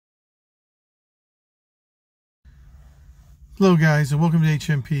Hello guys, and welcome to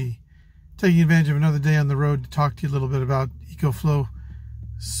HMP. Taking advantage of another day on the road to talk to you a little bit about EcoFlow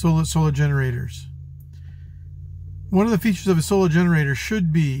solar generators. One of the features of a solar generator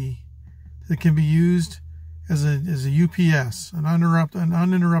should be that it can be used as a UPS, an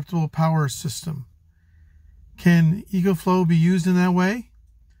uninterruptible power system. Can EcoFlow be used in that way?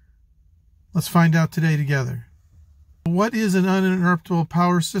 Let's find out today together. What is an uninterruptible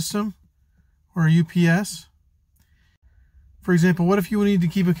power system, or a UPS? For example, what if you need to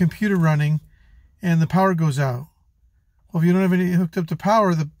keep a computer running and the power goes out? Well, if you don't have any hooked up to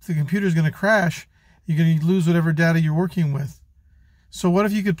power, the computer is going to crash. You're going to lose whatever data you're working with. So what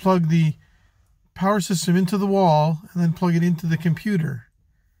if you could plug the power system into the wall and then plug it into the computer?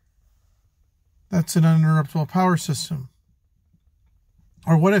 That's an uninterruptible power system.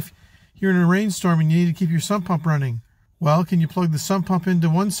 Or what if you're in a rainstorm and you need to keep your sump pump running? Well, can you plug the sump pump into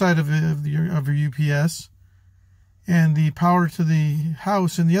one side of your UPS and the power to the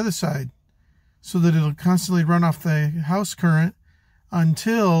house in the other side, so that it'll constantly run off the house current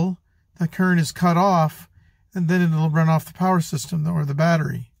until the current is cut off, and then it'll run off the power system or the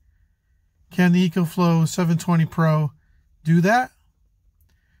battery? Can the EcoFlow 720 Pro do that?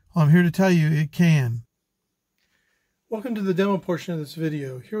 Well, I'm here to tell you it can. Welcome to the demo portion of this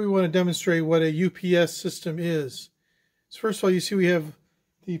video. Here we want to demonstrate what a UPS system is. So first of all, you see we have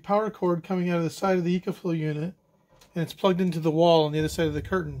the power cord coming out of the side of the EcoFlow unit, and it's plugged into the wall on the other side of the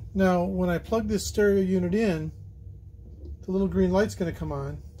curtain. Now, when I plug this stereo unit in, the little green light's going to come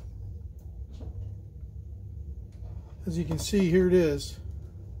on. As you can see, here it is.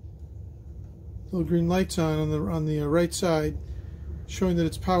 Little green light's on the right side, showing that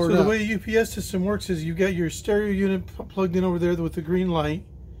it's powered up. So the way a UPS system works is you've got your stereo unit plugged in over there with the green light,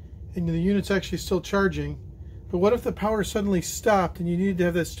 and the unit's actually still charging. But what if the power suddenly stopped and you needed to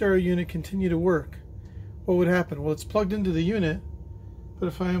have that stereo unit continue to work? What would happen? Well, it's plugged into the unit, but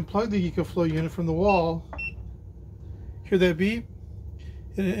if I unplug the EcoFlow unit from the wall, hear that beep?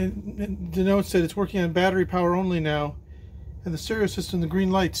 It denotes that it's working on battery power only now, and the stereo system, the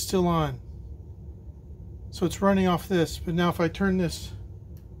green light's still on. So it's running off this. But now if I turn this,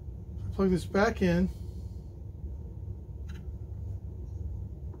 plug this back in,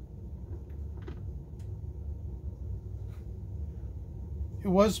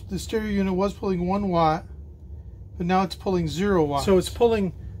 the stereo unit was pulling 1 watt, but now it's pulling 0 watts. So it's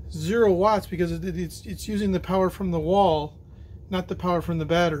pulling 0 watts because it's using the power from the wall, not the power from the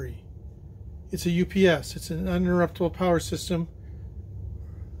battery. It's a UPS. It's an uninterruptible power system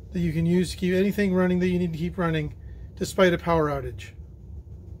that you can use to keep anything running that you need to keep running despite a power outage.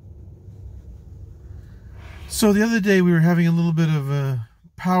 So the other day we were having a little bit of a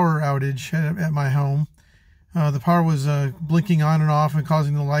power outage at my home. The power was blinking on and off and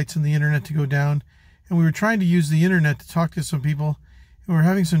causing the lights and the internet to go down. And we were trying to use the internet to talk to some people, and we were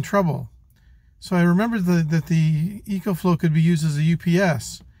having some trouble. So I remembered that the EcoFlow could be used as a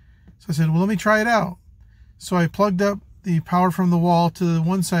UPS. So I said, well, let me try it out. So I plugged up the power from the wall to the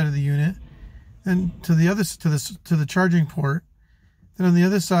one side of the unit, and to the other, to the charging port. Then on the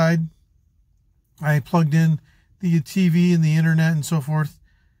other side, I plugged in the TV and the internet and so forth,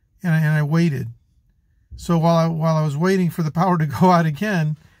 and I waited. So while I was waiting for the power to go out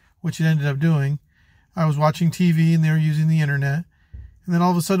again, which it ended up doing, I was watching TV and they were using the internet. And then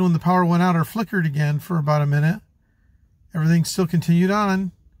all of a sudden when the power went out or flickered again for about a minute, everything still continued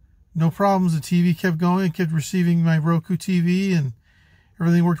on. No problems. The TV kept going. It kept receiving my Roku TV and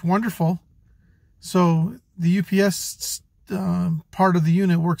everything worked wonderful. So the UPS part of the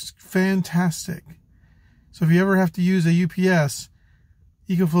unit works fantastic. So if you ever have to use a UPS,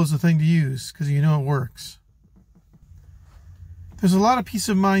 EcoFlow is the thing to use because you know it works. There's a lot of peace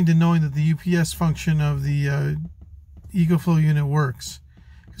of mind in knowing that the UPS function of the EcoFlow unit works.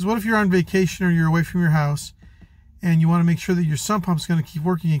 Because what if you're on vacation or you're away from your house and you want to make sure that your sump pump's going to keep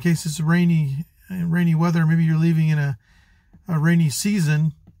working in case it's rainy weather? Maybe you're leaving in a rainy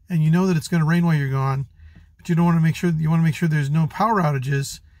season and you know that it's going to rain while you're gone, but you want to make sure there's no power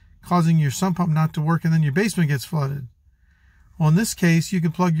outages causing your sump pump not to work and then your basement gets flooded. Well, in this case, you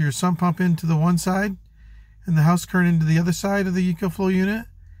can plug your sump pump into the one side and the house current into the other side of the EcoFlow unit,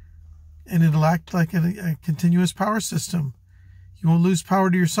 and it'll act like a continuous power system. You won't lose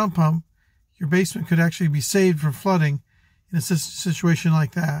power to your sump pump. Your basement could actually be saved from flooding in a situation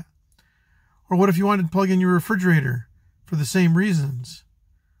like that. Or what if you wanted to plug in your refrigerator for the same reasons?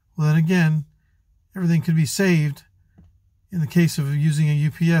 Well, then again, everything could be saved in the case of using a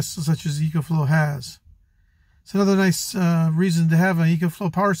UPS such as EcoFlow has. It's another nice reason to have an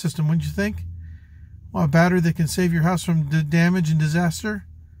EcoFlow power system, wouldn't you think? Well, a battery that can save your house from damage and disaster.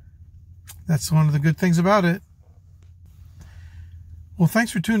 That's one of the good things about it. Well,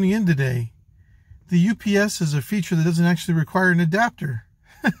 thanks for tuning in today. The UPS is a feature that doesn't actually require an adapter,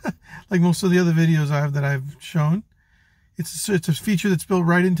 like most of the other videos that I've shown. It's a feature that's built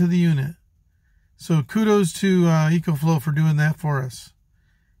right into the unit. So kudos to EcoFlow for doing that for us.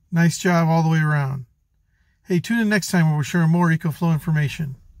 Nice job all the way around. Hey, tune in next time where we're sharing more EcoFlow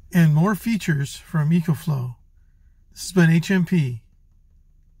information and more features from EcoFlow. This has been HMP.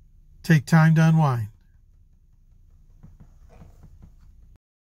 Take time to unwind.